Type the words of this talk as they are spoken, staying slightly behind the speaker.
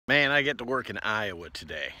Man, I get to work in Iowa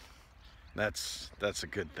today. That's a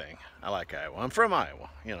good thing. I like Iowa. I'm from Iowa,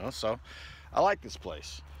 you know, so I like this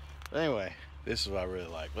place. But anyway, this is what I really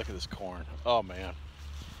like. Look at this corn. Oh man,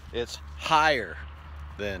 it's higher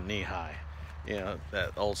than knee high. You know,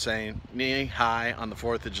 that old saying, knee high on the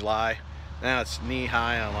 4th of July. Now it's knee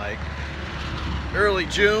high on like early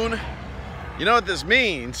June. You know what this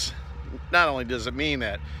means? Not only does it mean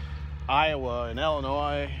that Iowa and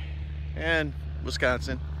Illinois and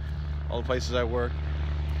Wisconsin, all the places I work,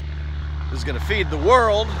 is going to feed the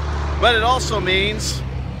world, but it also means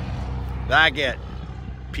that I get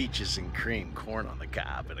peaches and cream corn on the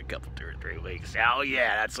cob in a couple, 2 or 3 weeks. Oh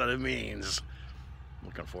yeah, that's what it means.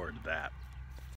 Looking forward to that.